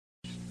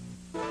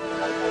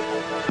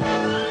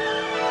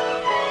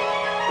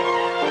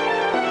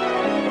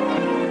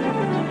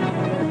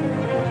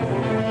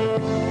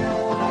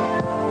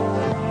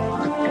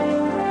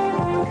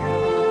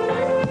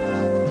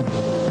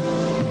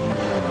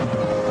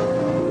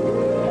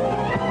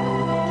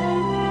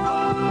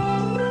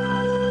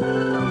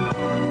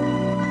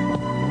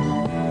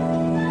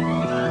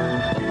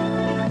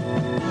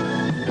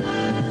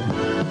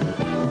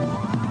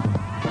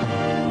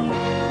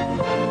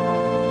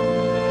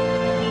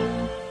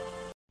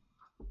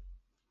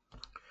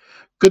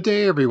Good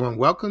day, everyone.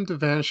 Welcome to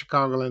Vanished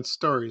Chicagoland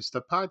Stories,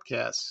 the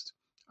podcast.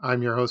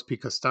 I'm your host,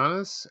 Pete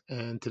Costanis,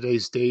 and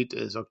today's date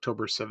is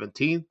October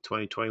 17th,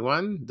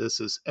 2021. This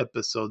is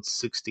episode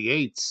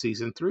 68,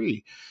 season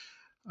 3.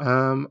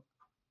 I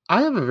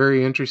have a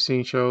very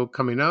interesting show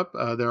coming up.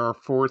 There are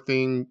 4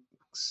 things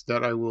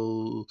that I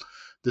will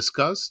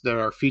discuss that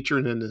are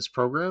featured in this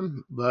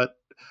program, but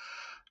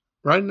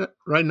right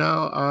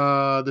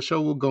now, the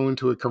show will go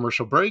into a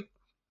commercial break.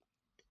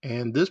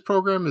 And this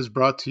program is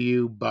brought to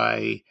you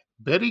by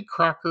Betty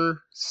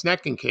Crocker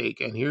Snack and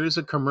Cake. And here's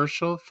a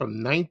commercial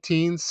from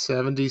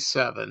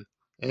 1977.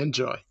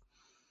 Enjoy.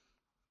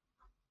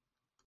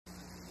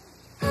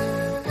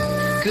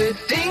 Good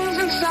things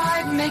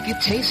inside make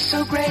it taste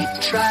so great.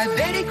 Try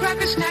Betty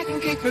Crocker Snack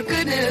and Cake for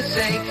goodness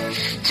sake.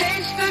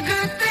 Taste the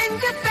good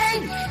things that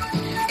bake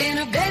in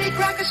a Betty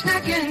Crocker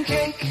Snack and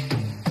Cake.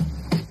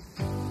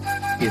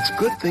 It's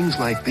good things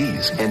like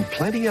these and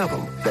plenty of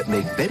them that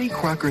make Betty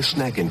Crocker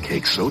Snack and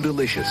Cake so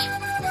delicious.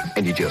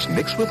 And you just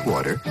mix with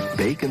water,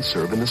 bake, and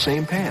serve in the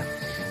same pan.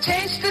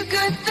 Taste the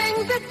good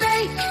things that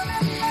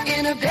bake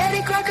in a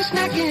Betty Crocker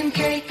Snack and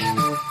Cake.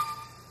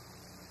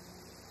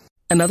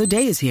 Another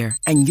day is here,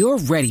 and you're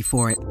ready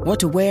for it. What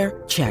to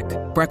wear? Check.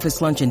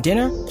 Breakfast, lunch, and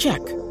dinner?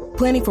 Check.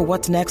 Planning for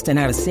what's next and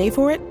how to save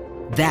for it?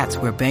 That's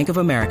where Bank of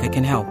America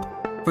can help.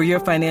 For your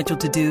financial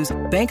to-dos,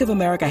 Bank of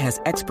America has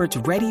experts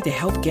ready to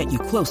help get you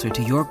closer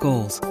to your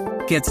goals.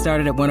 Get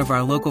started at one of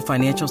our local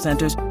financial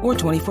centers or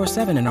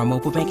 24/7 in our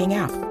mobile banking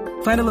app.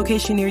 Find a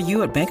location near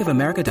you at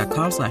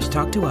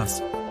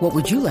bankofamerica.com/talktous. What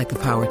would you like the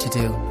power to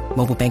do?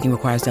 Mobile banking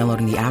requires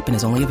downloading the app and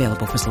is only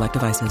available for select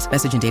devices.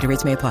 Message and data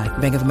rates may apply.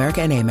 Bank of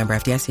America N.A., member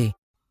FDIC.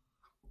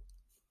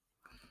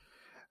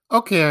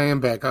 Okay, I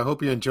am back. I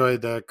hope you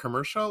enjoyed the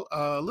commercial.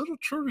 A little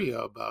trivia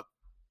about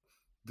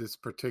this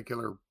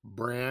particular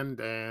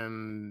brand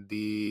and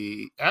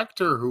the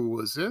actor who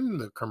was in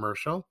the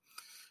commercial.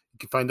 You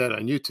can find that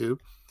on YouTube.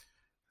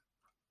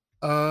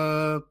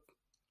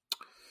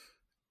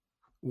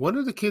 One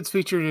of the kids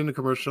featured in the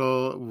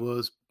commercial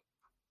was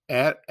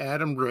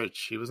Adam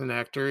Rich. He was an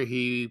actor.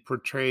 He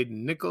portrayed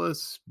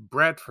Nicholas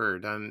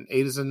Bradford on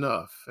Eight is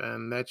Enough,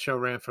 and that show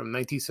ran from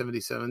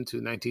 1977 to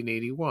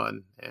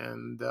 1981.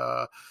 And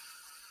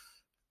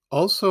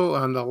also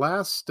on the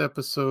last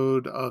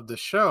episode of the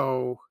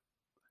show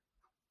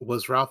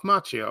was Ralph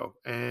Macchio,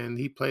 and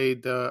he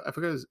played, I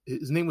forgot,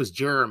 his name was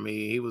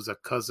Jeremy. He was a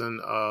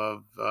cousin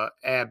of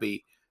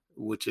Abby,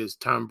 which is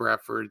Tom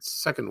Bradford's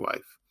second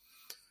wife.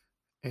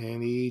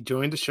 And he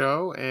joined the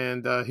show,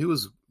 and he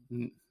was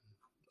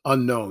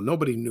unknown.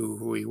 Nobody knew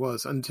who he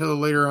was until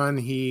later on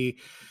he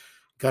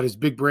got his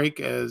big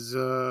break as in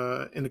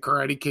The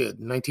Karate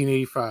Kid in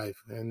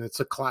 1985, and it's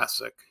a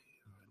classic,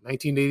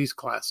 1980s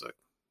classic.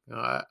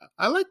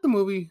 I like the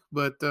movie,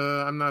 but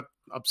I'm not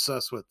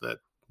obsessed with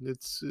it.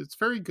 It's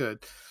very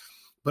good.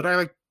 But I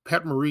like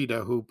Pat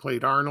Morita, who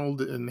played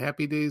Arnold in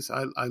Happy Days.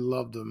 I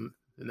loved him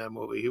in that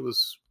movie. He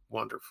was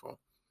wonderful.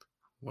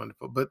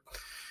 Wonderful. But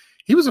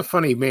he was a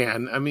funny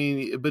man. I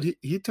mean, but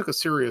he took a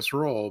serious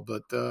role,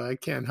 but I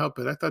can't help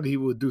it. I thought he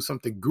would do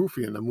something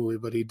goofy in the movie,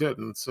 but he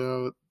didn't.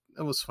 So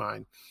that was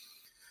fine.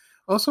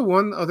 Also,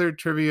 one other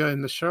trivia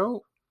in the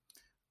show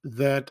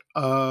that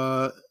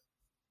the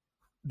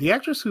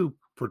actress who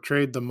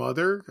portrayed the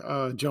mother,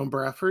 Joan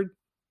Bradford,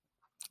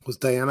 was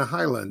Diana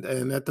Hyland.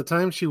 And at the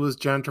time, she was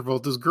John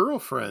Travolta's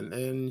girlfriend,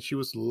 and she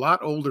was a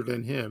lot older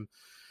than him.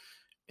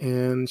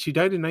 And she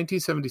died in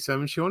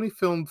 1977. She only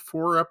filmed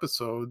 4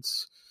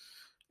 episodes.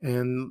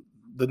 And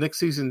the next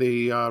season,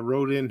 they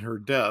wrote in her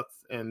death.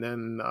 And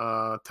then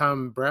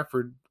Tom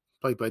Bradford,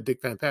 played by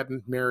Dick Van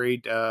Patten,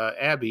 married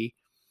Abby,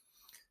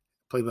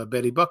 played by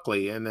Betty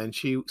Buckley. And then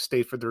she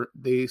stayed for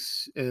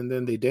and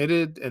then they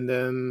dated, and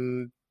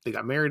then they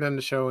got married on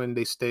the show, and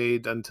they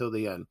stayed until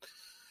the end.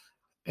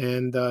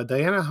 And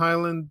Diana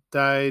Hyland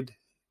died,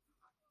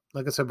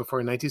 like I said before,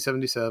 in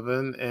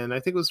 1977. And I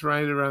think it was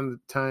right around the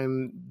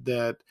time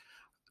that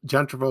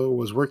John Travolta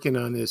was working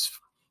on his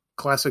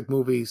classic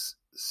movies,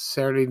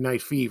 Saturday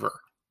Night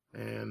Fever.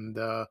 And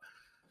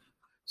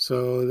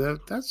so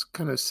that's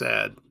kind of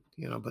sad,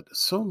 but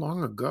so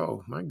long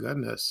ago, my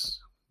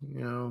goodness,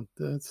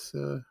 that's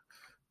a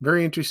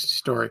very interesting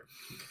story.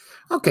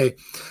 Okay.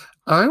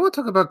 I want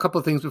to talk about a couple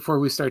of things before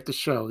we start the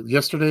show.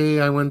 Yesterday,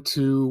 I went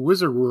to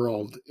Wizard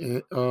World,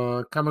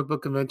 comic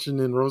book convention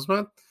in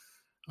Rosemont,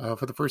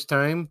 for the first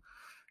time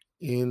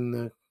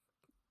in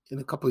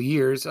a couple of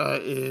years.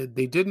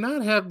 They did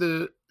not have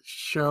the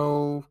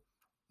show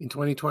in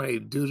 2020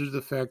 due to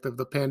the fact of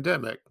the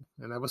pandemic,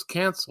 and that was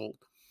canceled.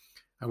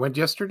 I went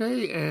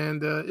yesterday,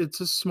 and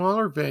it's a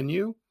smaller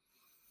venue,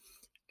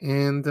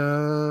 and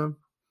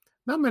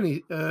not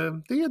many.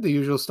 They had the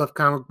usual stuff,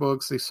 comic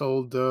books. They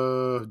sold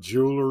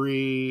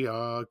jewelry,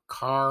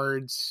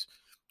 cards,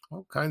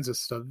 all kinds of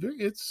stuff.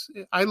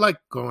 I like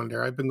going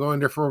there. I've been going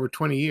there for over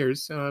 20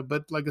 years.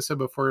 But like I said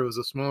before, it was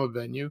a smaller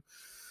venue.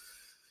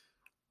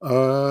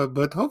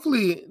 But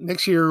hopefully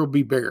next year will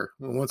be bigger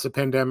once the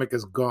pandemic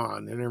is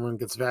gone and everyone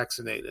gets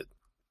vaccinated.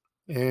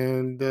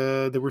 And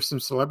there were some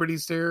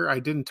celebrities there. I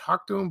didn't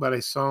talk to them, but I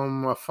saw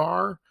them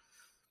afar.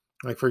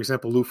 Like, for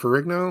example, Lou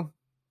Ferrigno,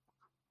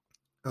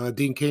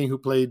 Dean Cain, who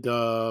played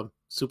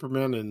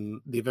Superman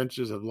in The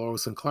Adventures of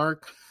Lois and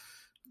Clark.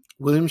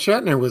 William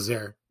Shatner was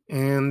there.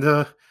 And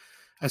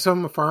I saw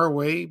him far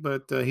away,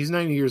 but he's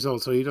 90 years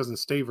old, so he doesn't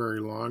stay very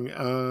long.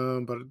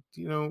 But,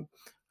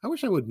 I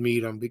wish I would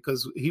meet him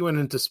because he went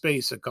into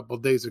space a couple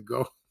of days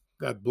ago.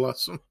 God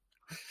bless him.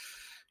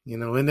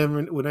 And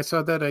then when I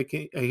saw that, I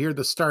hear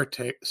the Star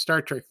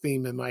Trek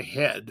theme in my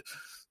head.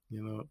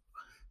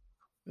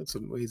 That's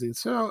amazing.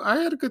 So I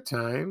had a good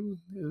time.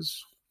 It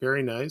was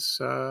very nice.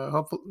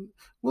 Hopefully,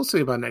 we'll see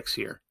about next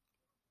year.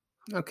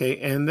 Okay,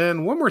 and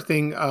then one more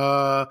thing.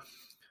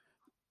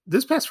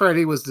 This past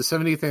Friday was the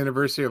 70th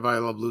anniversary of I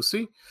Love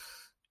Lucy,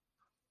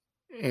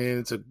 and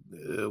it's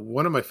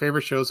one of my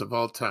favorite shows of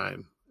all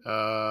time.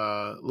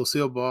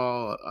 Lucille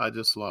Ball, I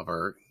just love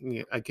her.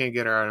 I can't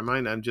get her out of my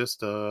mind. I'm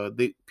just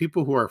the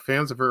people who are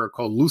fans of her are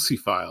called Lucy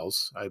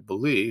Files, I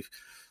believe.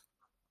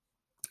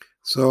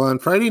 So on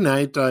Friday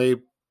night, I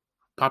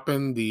pop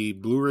in the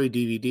Blu-ray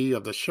DVD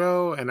of the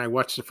show, and I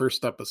watched the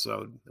first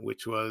episode,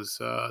 which was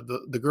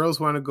the girls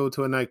want to go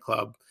to a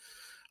nightclub.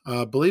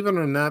 Believe it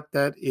or not,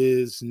 that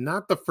is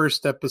not the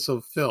first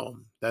episode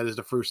filmed. That is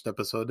the first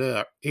episode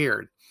that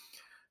aired.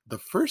 The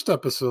first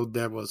episode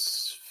that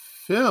was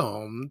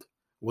filmed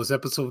was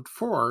episode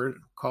 4,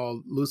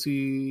 called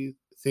Lucy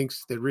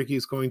Thinks That Ricky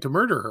is Going to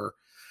Murder Her.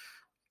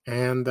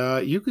 And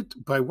you could,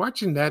 by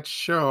watching that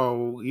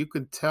show, you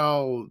could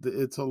tell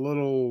it's a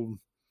little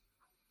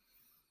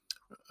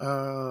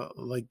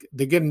like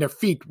they're getting their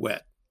feet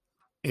wet,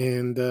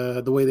 and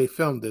the way they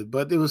filmed it.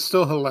 But it was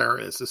still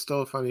hilarious. It's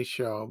still a funny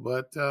show.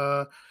 But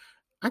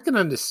I can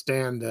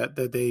understand that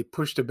they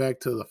pushed it back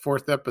to the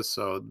 4th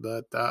episode.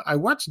 But I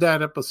watched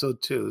that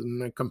episode too,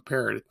 and I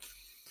compared it.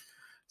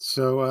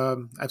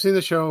 So I've seen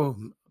the show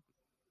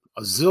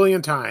a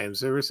zillion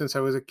times ever since I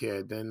was a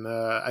kid, and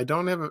I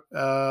don't have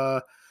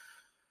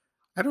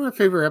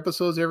favorite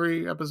episodes.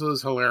 Every episode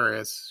is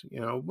hilarious.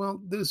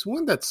 Well, there's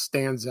one that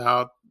stands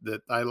out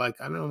that I like.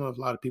 I don't know if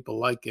a lot of people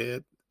like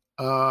it.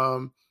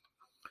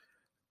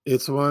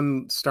 It's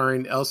one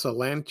starring Elsa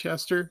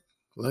Lancaster,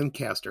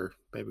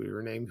 maybe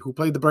her name, who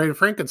played the Bride of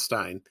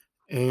Frankenstein,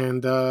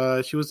 and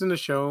she was in the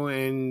show.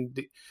 And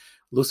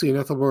Lucy and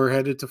Ethel were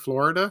headed to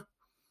Florida.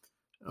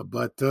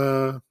 But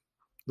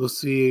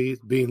Lucy,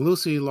 being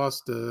Lucy,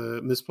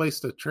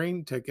 misplaced the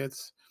train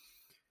tickets.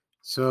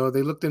 So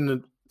they looked in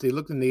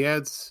the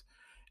ads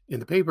in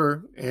the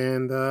paper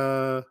and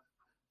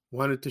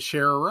wanted to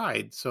share a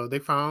ride. So they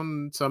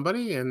found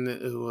somebody, and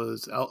it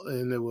was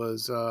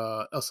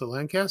Elsa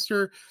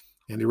Lancaster,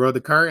 and they rode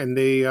the car, and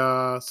they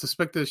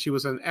suspected she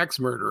was an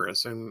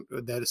ex-murderess and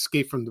that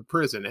escaped from the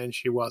prison, and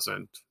she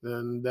wasn't.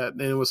 And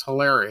it was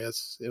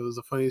hilarious. It was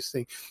the funniest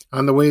thing.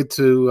 On the way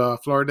to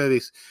Florida, they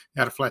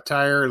had a flat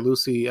tire.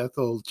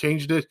 Ethel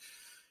changed it,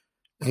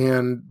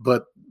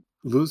 but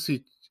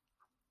Lucy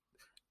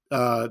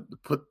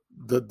put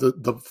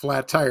the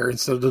flat tire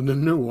instead of the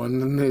new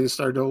one, and they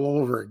started all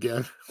over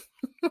again.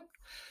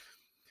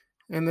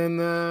 And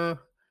then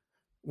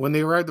when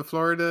they arrived to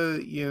Florida,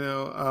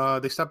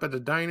 they stopped at the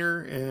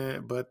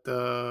diner, but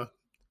the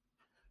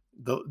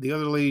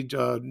other lady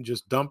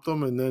just dumped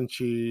them, and then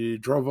she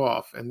drove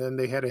off, and then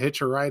they had to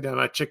hitch a ride on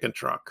a chicken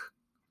truck,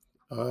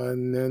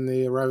 and then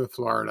they arrived in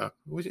Florida,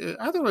 which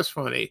I thought was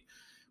funny.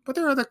 But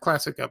there are other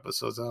classic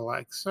episodes I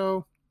like,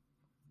 so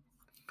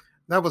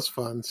that was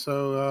fun.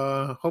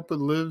 So hope it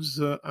lives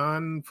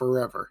on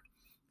forever.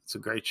 It's a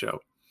great show.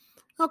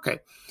 Okay,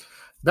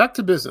 back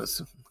to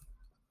business.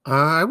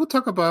 I will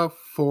talk about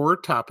 4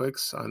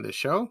 topics on this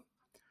show.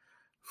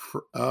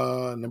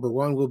 Number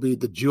 1 will be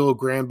the Jewel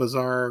Grand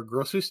Bazaar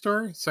grocery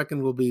store.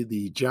 Second will be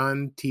the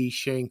John T.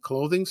 Shane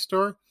clothing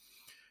store.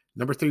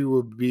 Number 3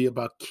 will be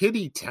about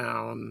Kitty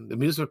Town, the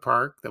amusement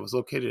park that was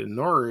located in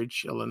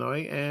Norridge,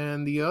 Illinois.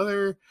 And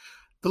the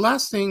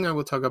last thing I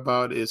will talk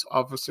about is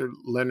Officer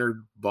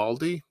Leonard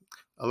Baldy.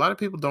 A lot of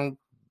people don't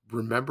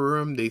remember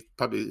him. They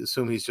probably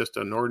assume he's just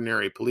an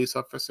ordinary police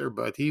officer,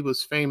 but he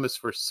was famous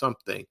for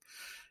something.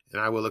 And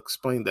I will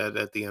explain that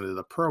at the end of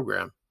the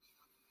program.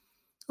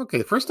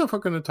 Okay, first off, we're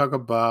going to talk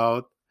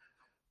about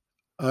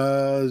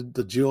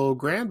the Jewel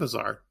Grand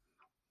Bazaar.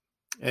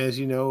 As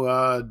you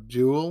know,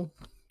 Jewel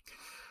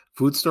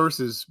Food Stores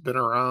has been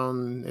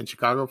around in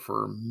Chicago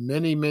for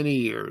many, many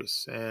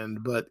years.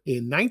 But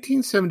in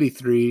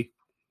 1973,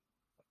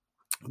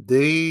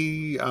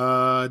 they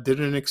did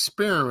an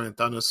experiment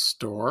on a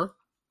store,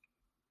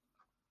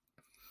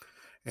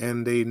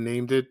 and they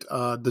named it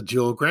the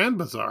Jewel Grand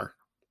Bazaar.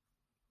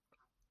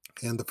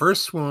 And the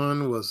first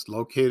one was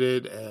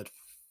located at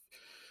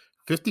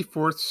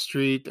 54th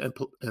Street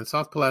and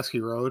South Pulaski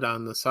Road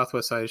on the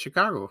southwest side of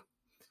Chicago.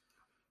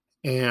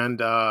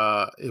 And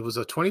it was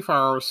a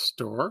 24-hour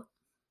store.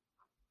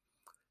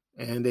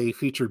 And they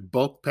featured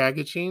bulk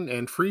packaging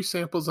and free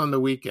samples on the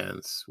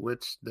weekends,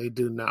 which they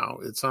do now.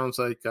 It sounds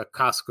like a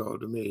Costco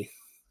to me,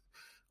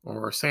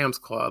 or a Sam's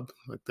Club,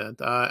 like that.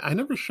 I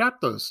never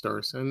shopped those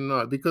stores,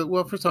 and because,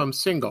 well, first of all, I'm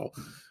single.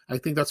 I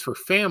think that's for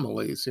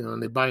families,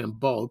 and they buy in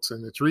bulks,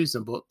 and it's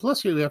reasonable.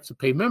 Plus, you have to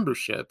pay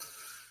membership.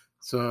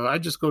 So I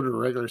just go to a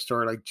regular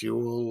store like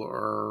Jewel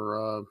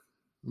or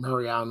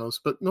Mariano's,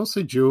 but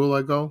mostly Jewel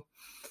I go.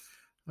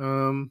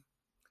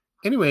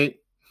 Anyway,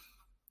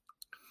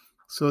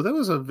 so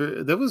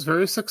that was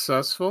very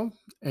successful,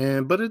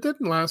 but it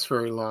didn't last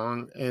very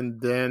long. And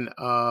then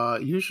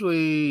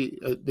usually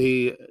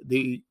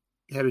they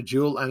had a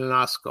Jewel and an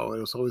Osco.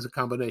 It was always a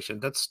combination.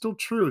 That's still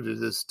true to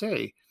this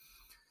day.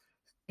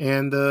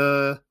 And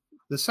the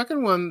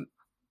second one,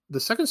 the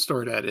second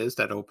store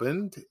that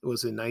opened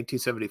was in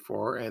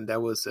 1974, and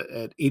that was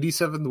at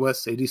 87th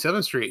West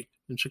 87th Street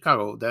in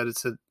Chicago. That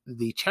is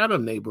the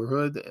Chatham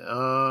neighborhood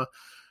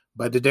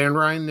by the Dan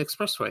Ryan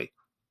Expressway.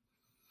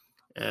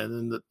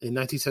 And in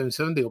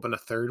 1977, they opened a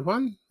third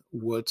one,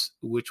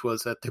 which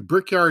was at the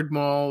Brickyard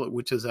Mall,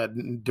 which is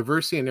at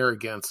Diversity and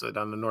Narragansett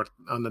on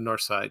the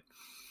north side.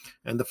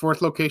 And the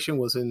fourth location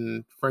was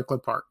in Franklin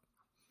Park,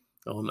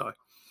 Illinois.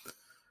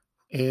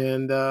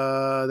 And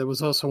there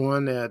was also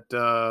one at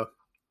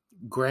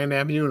Grand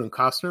Avenue and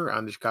Costner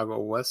on the Chicago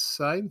West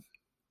side.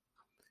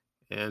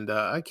 And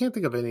I can't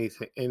think of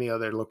any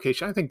other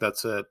location. I think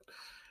that's it.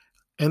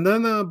 And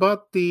then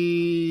about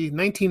the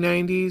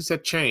 1990s,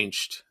 that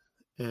changed.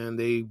 And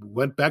they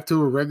went back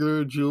to a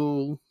regular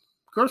Jewel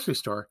grocery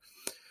store.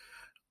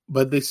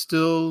 But they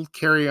still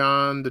carry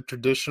on the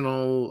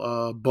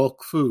traditional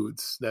bulk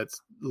foods that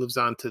lives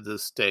on to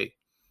this day.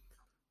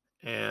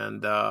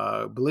 And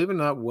believe it or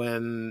not,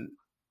 when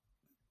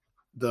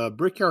the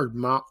Brickyard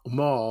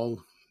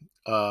Mall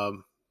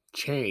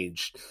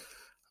changed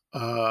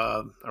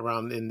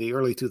around in the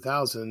early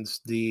 2000s,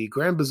 the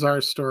Grand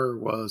Bazaar store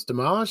was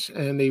demolished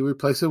and they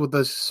replaced it with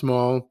a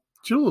small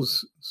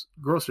Jewel's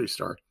grocery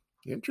store.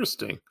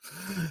 Interesting.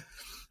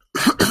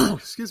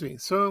 Excuse me.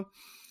 So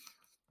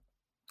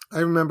I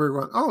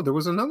remember there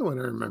was another one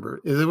I remember.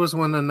 There was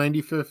one on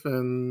 95th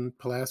and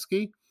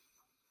Pulaski,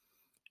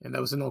 and that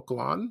was in Oak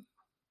Lawn.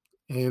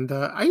 And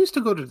I used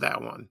to go to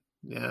that one.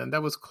 And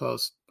that was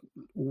close.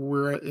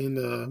 We're in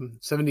the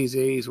 70s,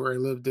 80s, where I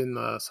lived in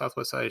the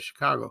southwest side of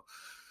Chicago.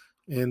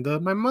 And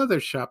my mother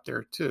shopped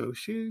there too.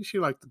 She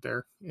liked it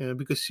there,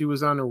 because she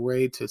was on her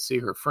way to see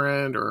her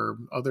friend or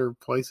other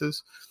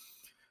places.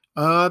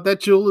 That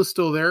Jewel is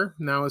still there.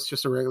 Now it's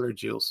just a regular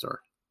Jewel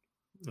store.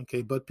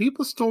 Okay, but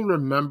people still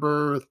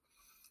remember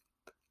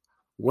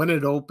when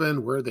it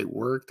opened, where they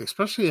worked,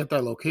 especially at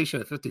that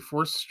location at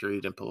 54th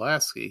Street in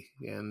Pulaski.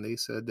 And they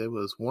said it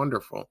was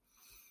wonderful.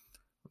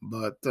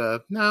 But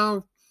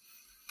now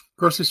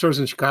grocery stores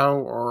in Chicago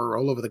or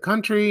all over the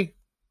country,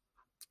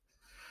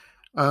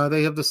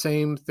 they have the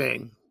same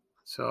thing.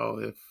 So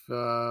if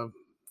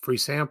free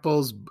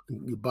samples,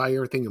 you buy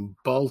everything in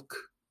bulk,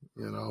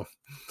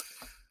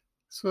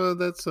 So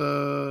that's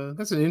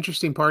an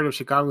interesting part of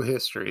Chicago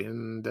history.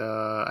 And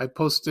I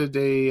posted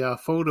a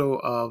photo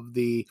of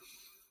the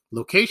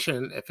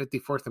location at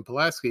 54th and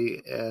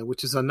Pulaski,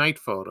 which is a night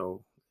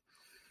photo.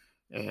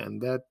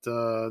 And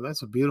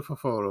that's a beautiful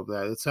photo of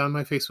that. It's on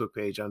my Facebook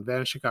page on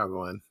Van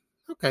Chicagoan.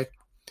 Okay.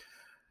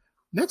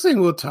 Next thing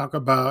we'll talk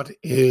about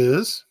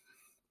is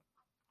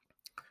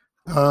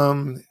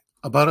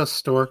about a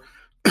store,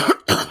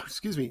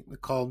 excuse me,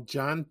 called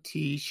John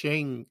T.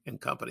 Shane and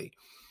Company.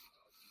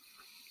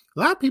 A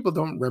lot of people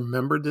don't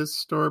remember this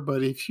store,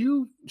 but if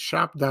you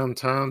shop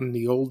downtown in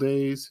the old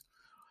days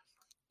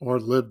or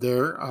lived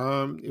there,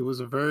 it was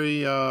a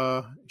very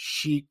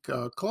chic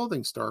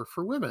clothing store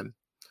for women.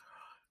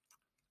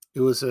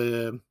 It was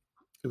a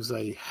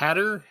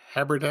hatter,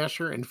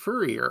 haberdasher, and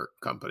furrier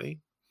company,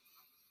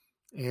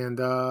 and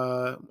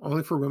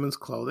only for women's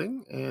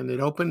clothing. And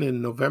it opened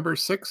in November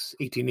 6,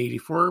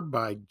 1884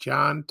 by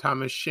John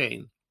Thomas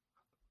Shane.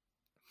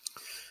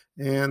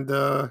 And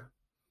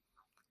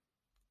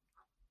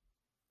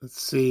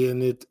let's see,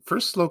 and it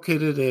first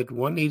located at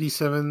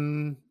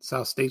 187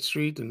 South State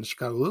Street in the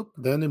Chicago Loop.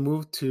 Then it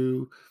moved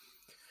to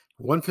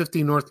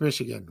 150 North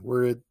Michigan,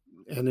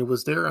 and it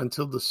was there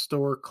until the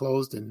store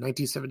closed in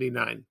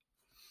 1979.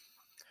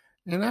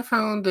 And I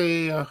found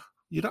I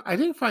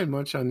didn't find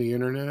much on the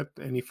internet,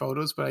 any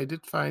photos, but I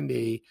did find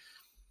a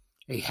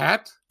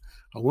hat,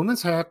 a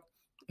woman's hat,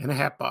 and a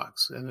hat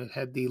box. And it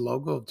had the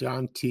logo of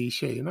John T.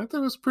 Shea. And I thought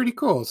it was pretty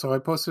cool. So I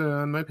posted it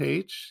on my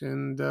page,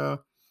 and it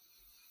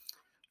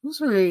was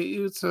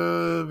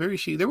very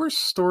chic. There were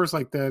stores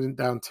like that in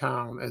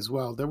downtown as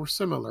well. They were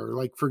similar.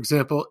 Like, for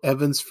example,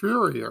 Evans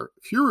Furrier,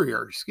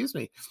 excuse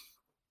me.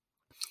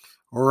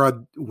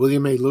 Or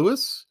William A.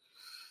 Lewis,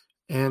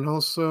 and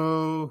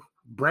also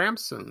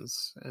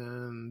Bramson's,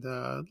 and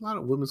a lot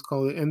of women's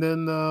clothing. And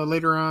then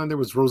later on, there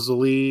was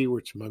Rosalie,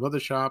 which my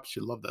mother shops. She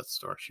loved that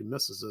store. She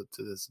misses it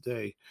to this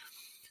day.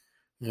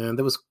 And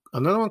there was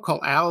another one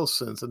called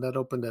Allison's, and that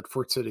opened at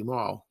Fort City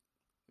Mall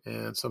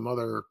and some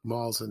other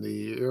malls in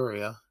the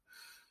area.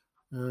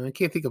 I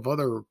can't think of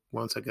other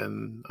ones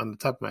on the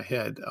top of my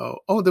head.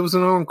 Oh, there was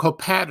another one called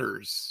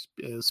Padders,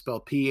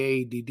 spelled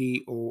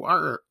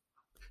Paddor.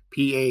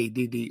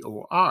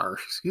 Paddor,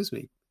 excuse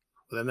me,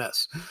 with an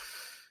S.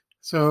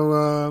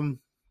 So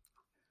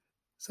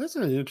that's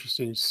an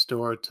interesting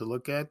store to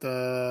look at.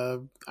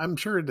 I'm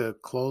sure the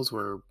clothes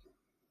were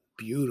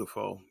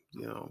beautiful,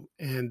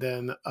 And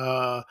then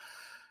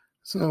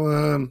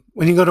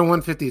when you go to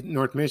 150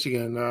 North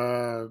Michigan,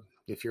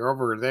 if you're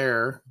over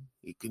there,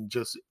 you can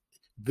just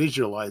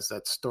visualize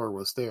that store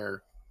was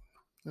there.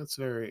 That's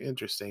very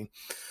interesting.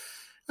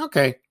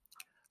 Okay.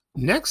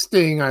 Next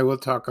thing I will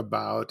talk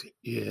about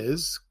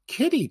is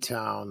Kitty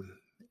Town.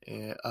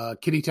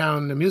 Kitty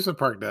Town amusement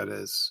park, that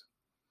is.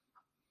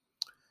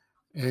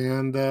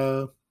 And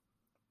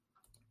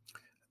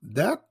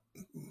that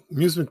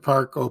amusement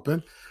park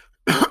opened.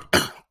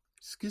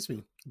 Excuse me,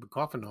 I've been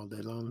coughing all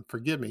day long.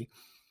 Forgive me.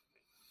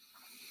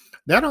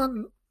 That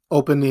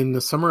opened in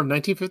the summer of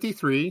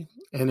 1953,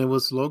 and it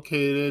was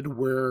located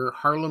where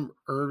Harlem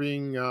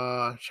Irving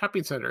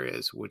Shopping Center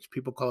is, which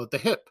people call it the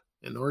HIP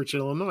in Orange,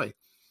 Illinois.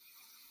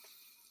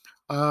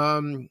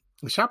 The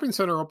shopping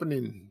center opened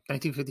in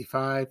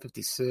 1955,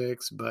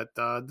 56, but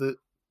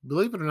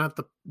believe it or not,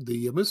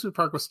 the amusement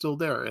park was still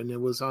there, and it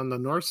was on the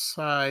north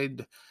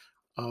side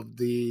of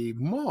the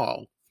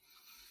mall.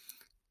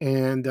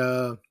 And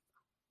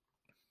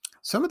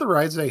some of the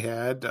rides they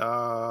had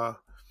the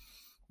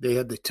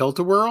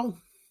Tilt-A-Whirl,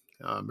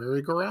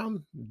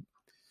 merry-go-round,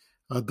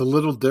 the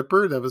Little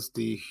Dipper, that was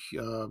the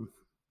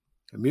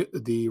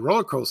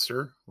roller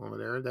coaster over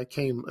there that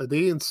came.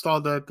 They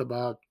installed that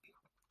about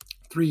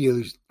 3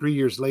 years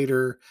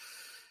later.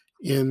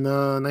 In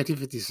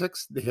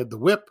 1956, they had the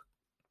Whip,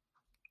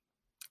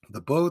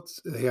 the boats.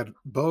 They had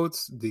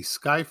boats, the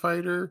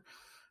Skyfighter.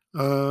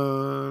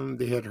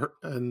 They had,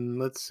 and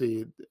let's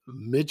see,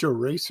 Midget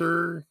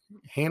Racer,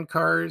 hand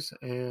cars,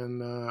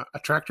 and a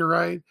tractor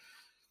ride,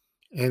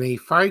 and a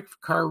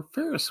 5-car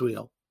Ferris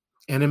wheel,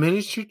 and a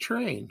miniature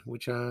train,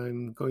 which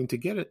I'm going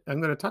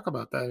to talk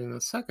about that in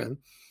a second.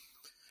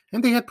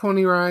 And they had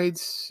pony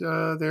rides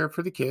there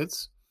for the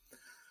kids.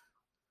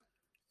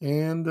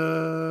 And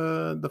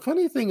the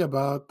funny thing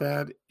about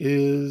that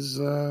is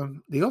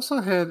they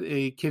also had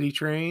a kiddie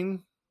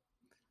train,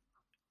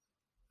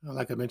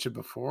 like I mentioned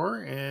before,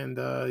 and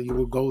you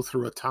will go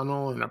through a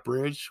tunnel and a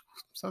bridge.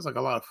 Sounds like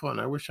a lot of fun.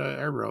 I wish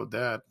I rode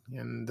that.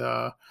 And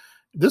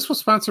this was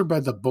sponsored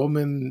by the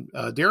Bowman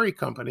Dairy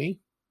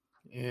Company,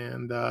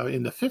 and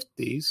in the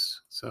 50s.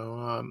 So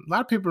a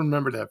lot of people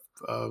remember that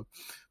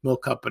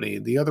milk company.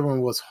 The other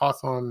one was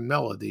Hawthorne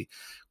Melody,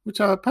 which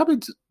I'll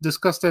probably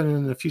discuss that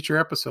in a future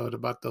episode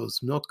about those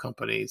milk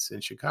companies in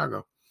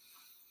Chicago.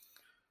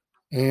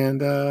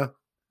 And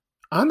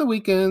on the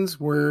weekends,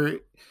 where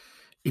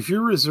if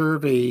you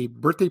reserve a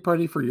birthday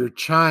party for your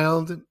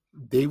child,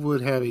 they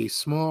would have a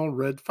small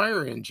red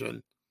fire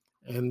engine,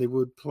 and they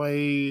would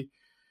play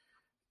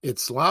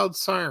its loud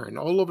siren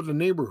all over the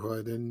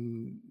neighborhood.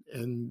 And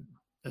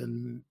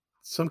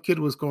some kid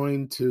was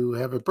going to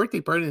have a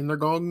birthday party, and they're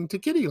going to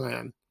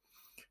Kittyland.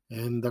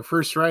 And the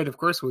first ride, of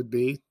course, would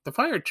be the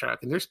fire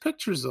truck. And there's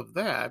pictures of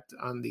that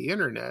on the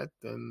internet,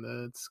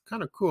 and it's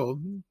kind of cool.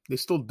 They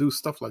still do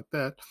stuff like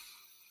that.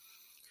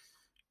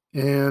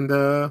 And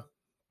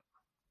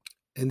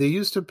they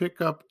used to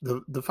pick up,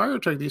 the fire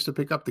truck used to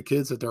pick up the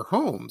kids at their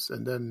homes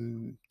and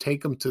then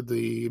take them to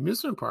the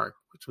amusement park,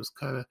 which was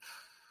kind of...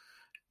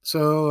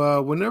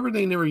 So whenever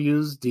they never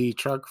used the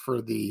truck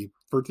for the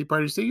birthday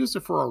parties, they used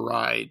it for a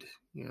ride,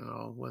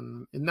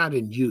 when not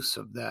in use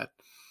of that.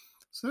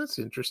 So that's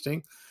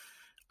interesting.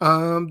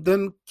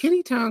 Then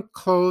Kitty Town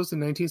closed in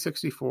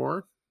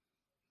 1964,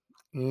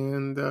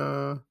 and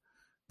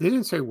they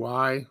didn't say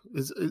why.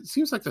 It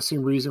seems like the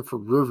same reason for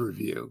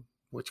Riverview,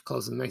 which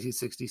closed in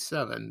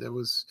 1967. There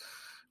was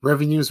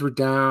revenues were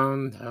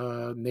down.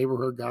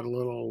 Neighborhood got a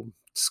little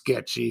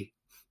sketchy.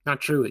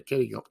 Not true at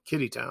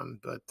Kitty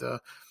Town, but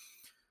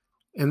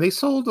and they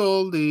sold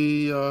all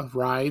the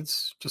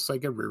rides just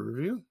like at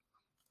Riverview,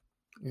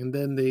 and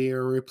then they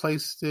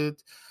replaced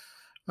it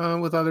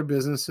with other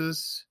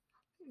businesses.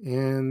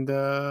 And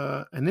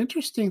an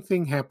interesting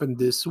thing happened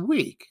this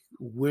week,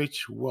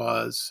 which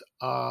was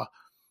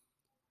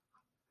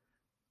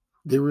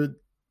the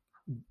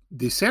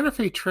Santa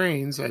Fe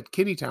trains at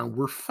Kitty Town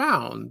were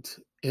found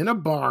in a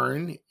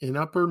barn in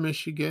Upper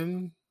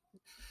Michigan,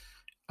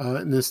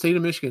 in the state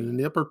of Michigan, in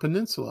the Upper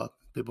Peninsula.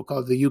 People call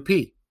it the UP.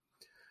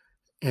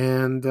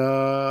 And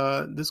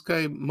this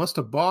guy must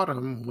have bought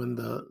them when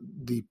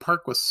the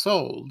park was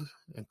sold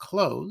and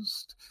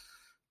closed.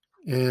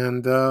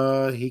 And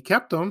he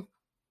kept them.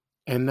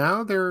 And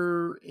now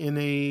they're in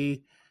a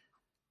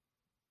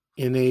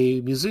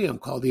museum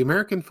called the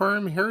American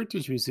Farm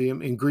Heritage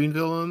Museum in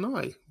Greenville,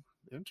 Illinois.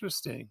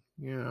 Interesting,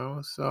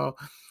 So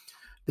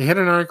they had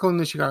an article in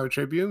the Chicago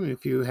Tribune.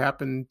 If you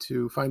happen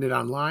to find it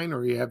online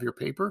or you have your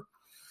paper,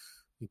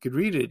 you could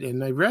read it.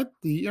 And I read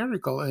the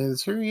article, and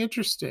it's very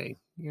interesting.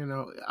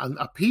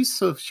 A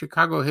piece of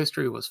Chicago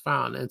history was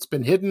found, and it's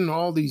been hidden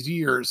all these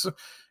years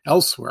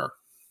elsewhere.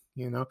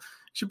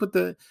 Should put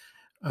the...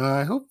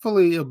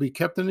 hopefully it'll be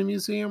kept in a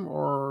museum,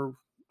 or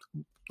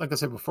like I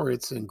said before,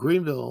 it's in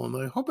Greenville,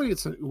 and hopefully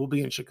it will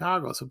be in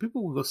Chicago, so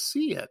people will go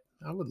see it.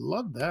 I would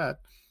love that.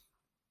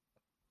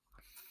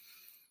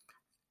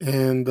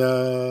 And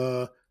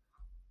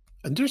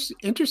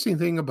interesting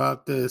thing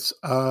about this,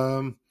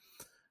 the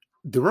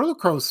roller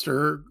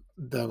coaster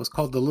that was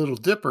called the Little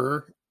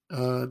Dipper,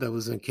 that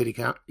was in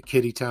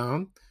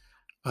Kittytown.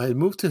 I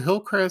moved to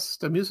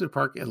Hillcrest Amusement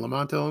Park in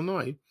Lamont,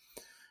 Illinois.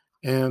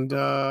 And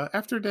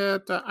after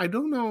that, I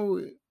don't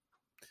know.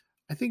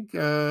 I think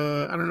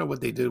I don't know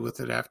what they did with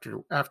it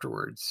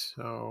afterwards.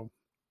 So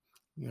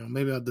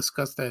maybe I'll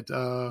discuss that.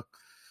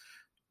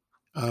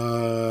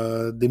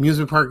 The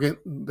amusement park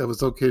that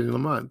was located in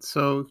Lamont.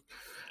 So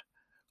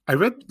I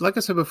read, like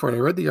I said before, I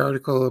read the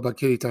article about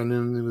Kittytown,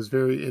 and it was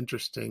very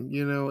interesting.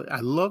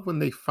 I love when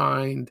they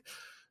find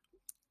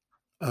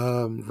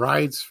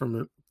rides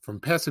from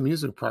past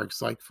amusement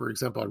parks, like for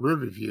example, at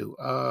Riverview.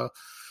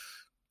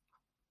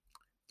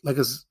 Like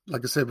I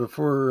said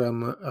before,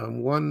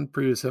 one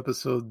previous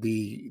episode,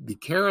 the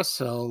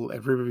carousel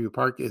at Riverview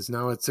Park is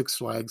now at Six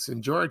Flags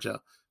in Georgia.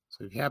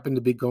 So if you happen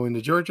to be going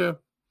to Georgia,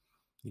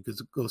 you could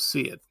go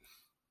see it,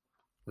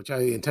 which I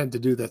intend to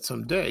do that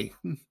someday.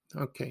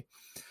 Okay.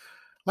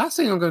 Last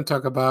thing I'm going to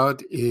talk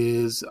about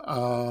is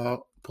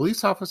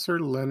police officer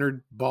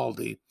Leonard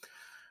Baldy.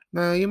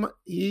 Now,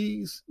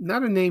 he's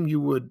not a name you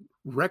would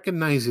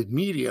recognize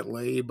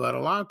immediately, but a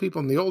lot of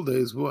people in the old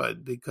days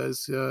would,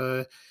 because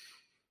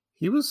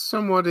he was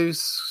somewhat a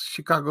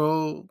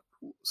Chicago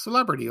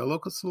celebrity, a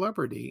local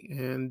celebrity,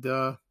 and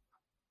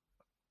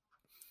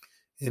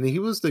he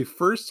was the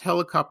first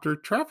helicopter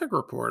traffic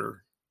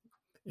reporter,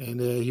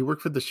 and he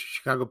worked for the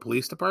Chicago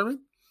Police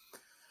Department,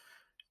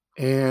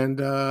 and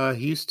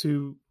he used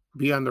to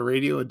be on the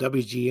radio at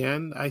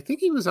WGN. I think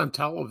he was on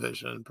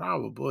television,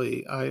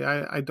 probably.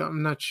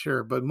 I'm not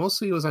sure, but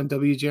mostly he was on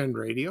WGN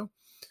radio,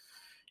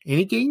 and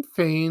he gained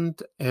fame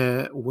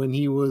when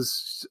he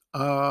was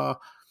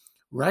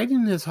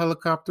riding his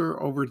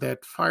helicopter over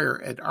that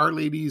fire at Our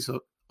Ladies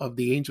of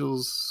the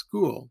Angels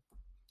School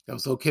that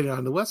was located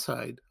on the west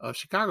side of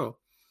Chicago.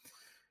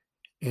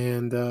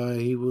 And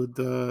they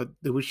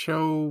would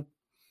show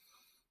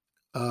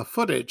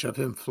footage of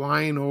him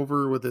flying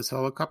over with his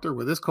helicopter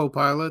with his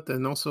co-pilot,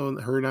 and also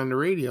heard on the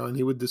radio. And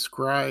he would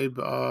describe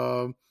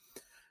the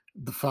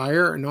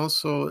fire, and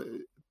also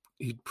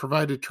he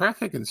provided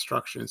traffic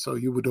instructions so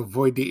you would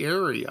avoid the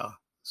area.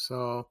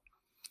 So,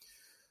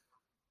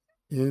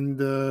 and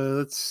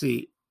let's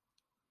see.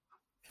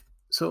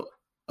 So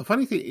a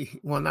funny thing,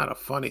 well, not a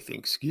funny thing,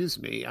 excuse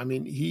me. I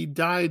mean, he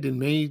died in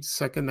May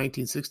 2nd,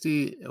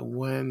 1960,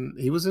 when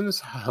he was in his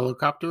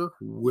helicopter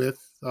with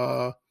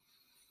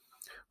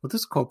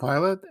his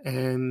co-pilot,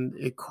 and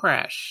it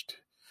crashed.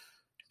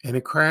 And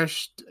it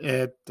crashed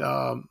at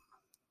the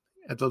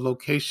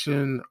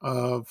location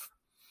of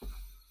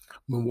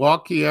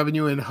Milwaukee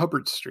Avenue and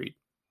Hubbard Street.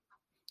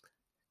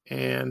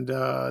 And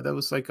that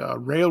was like a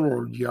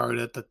railroad yard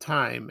at the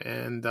time.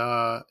 And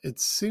it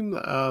seemed,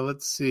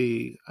 let's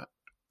see, I'm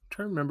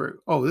trying to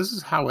remember. Oh, this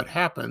is how it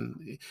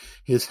happened.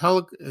 His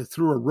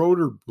threw a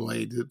rotor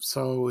blade,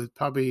 so it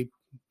probably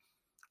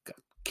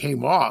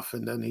came off,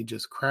 and then he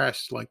just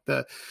crashed like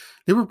that.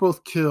 They were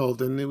both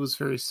killed, and it was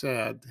very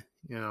sad,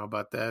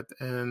 about that.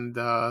 And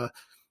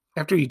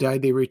after he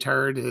died, they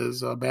retired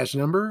his badge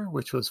number,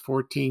 which was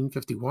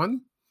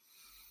 1451.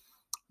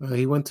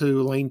 He went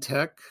to Lane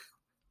Tech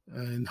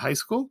in high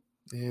school,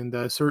 and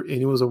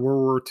he was a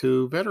World War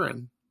II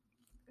veteran.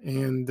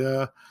 And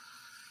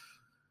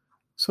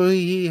so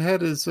he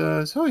had his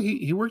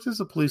he worked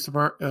as a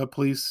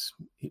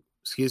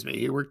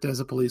he worked as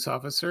a police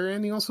officer,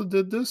 and he also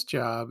did this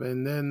job.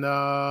 And then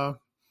a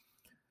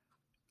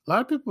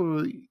lot of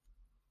people,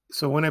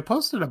 so when I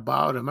posted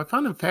about him, I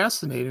found him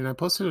fascinating. I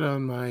posted it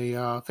on my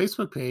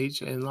Facebook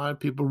page, and a lot of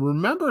people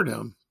remembered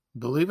him,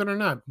 believe it or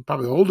not,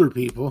 probably older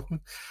people.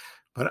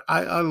 But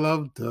I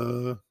loved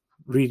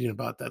reading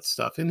about that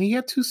stuff. And he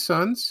had two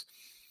sons.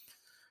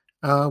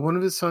 One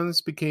of his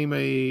sons became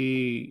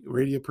a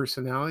radio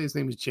personality. His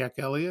name is Jack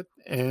Elliott.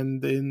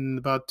 And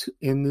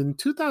in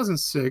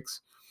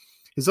 2006,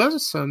 his other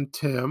son,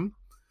 Tim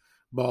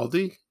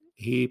Baldy,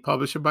 he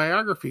published a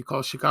biography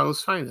called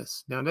Chicago's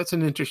Finest. Now, that's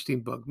an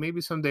interesting book.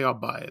 Maybe someday I'll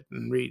buy it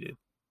and read it.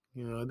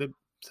 That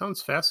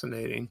sounds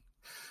fascinating.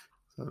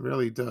 It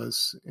really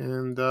does.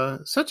 And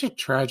such a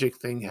tragic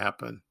thing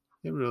happened.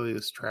 It really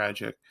is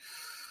tragic.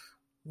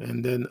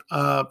 And then,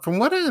 from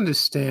what I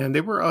understand,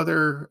 there were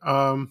other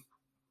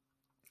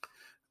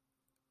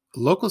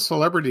local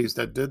celebrities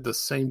that did the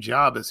same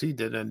job as he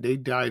did, and they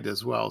died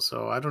as well.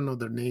 So I don't know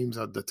their names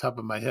at the top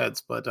of my head,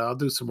 but I'll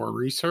do some more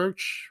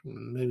research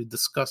and maybe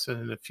discuss it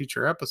in a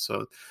future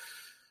episode.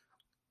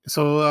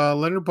 So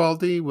Leonard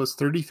Baldy was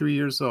 33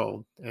 years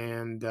old,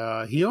 and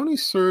he only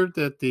served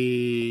at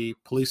the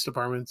police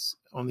departments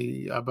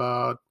only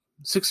about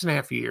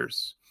 6.5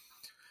 years.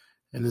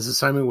 And his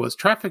assignment was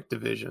traffic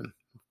division,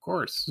 of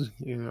course,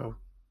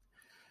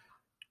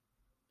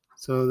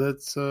 So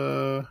that's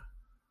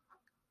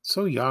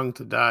so young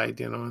to die,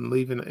 and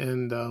leaving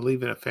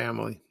a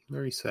family.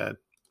 Very sad.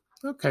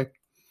 Okay.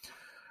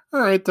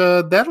 All right.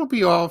 That'll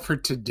be all for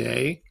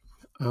today.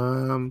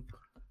 I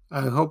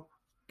hope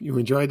you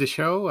enjoyed the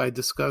show. I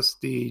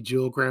discussed the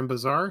Jewel Grand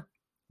Bazaar,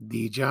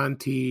 the John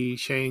T.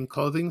 Shane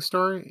clothing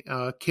store,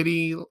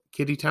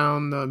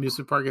 Kittytown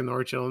Amusement Park in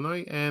Norwich,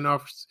 Illinois, and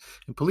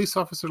police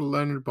officer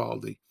Leonard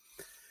Baldy.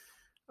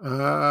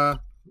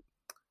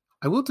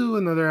 I will do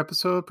another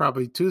episode,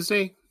 probably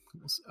Tuesday.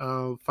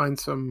 I'll find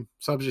some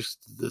subjects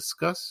to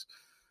discuss.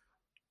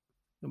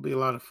 It'll be a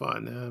lot of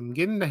fun. I'm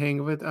getting the hang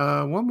of it.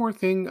 One more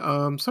thing.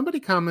 Somebody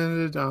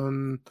commented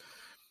on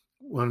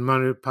one of my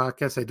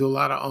podcasts. I do a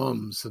lot of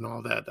ums and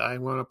all that. I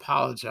want to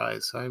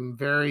apologize. I'm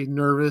very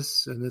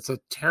nervous, and it's a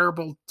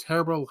terrible,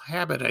 terrible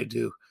habit I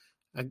do.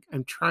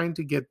 I'm trying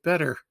to get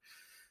better.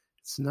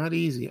 It's not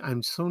easy.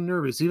 I'm so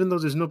nervous, even though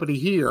there's nobody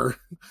here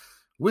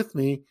with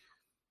me,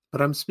 but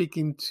I'm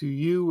speaking to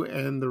you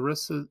and the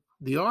rest of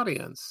the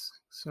audience.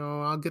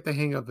 So I'll get the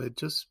hang of it.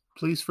 Just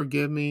please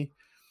forgive me.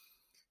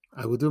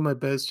 I will do my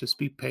best. Just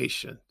be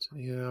patient.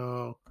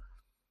 I'll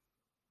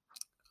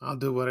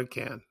do what I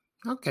can.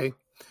 Okay.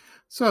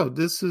 So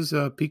this is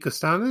Pete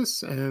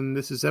Costanis, and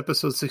this is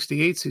episode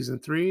 68, season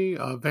 3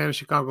 of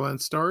Vanished Chicagoland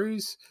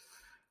Stories.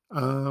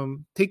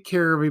 Take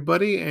care,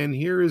 everybody. And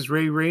here is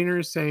Ray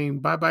Rayner saying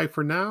bye-bye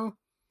for now.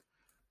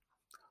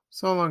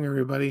 So long,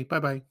 everybody.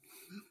 Bye-bye.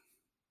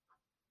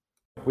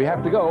 We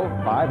have to go.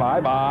 Bye, bye,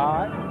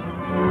 bye.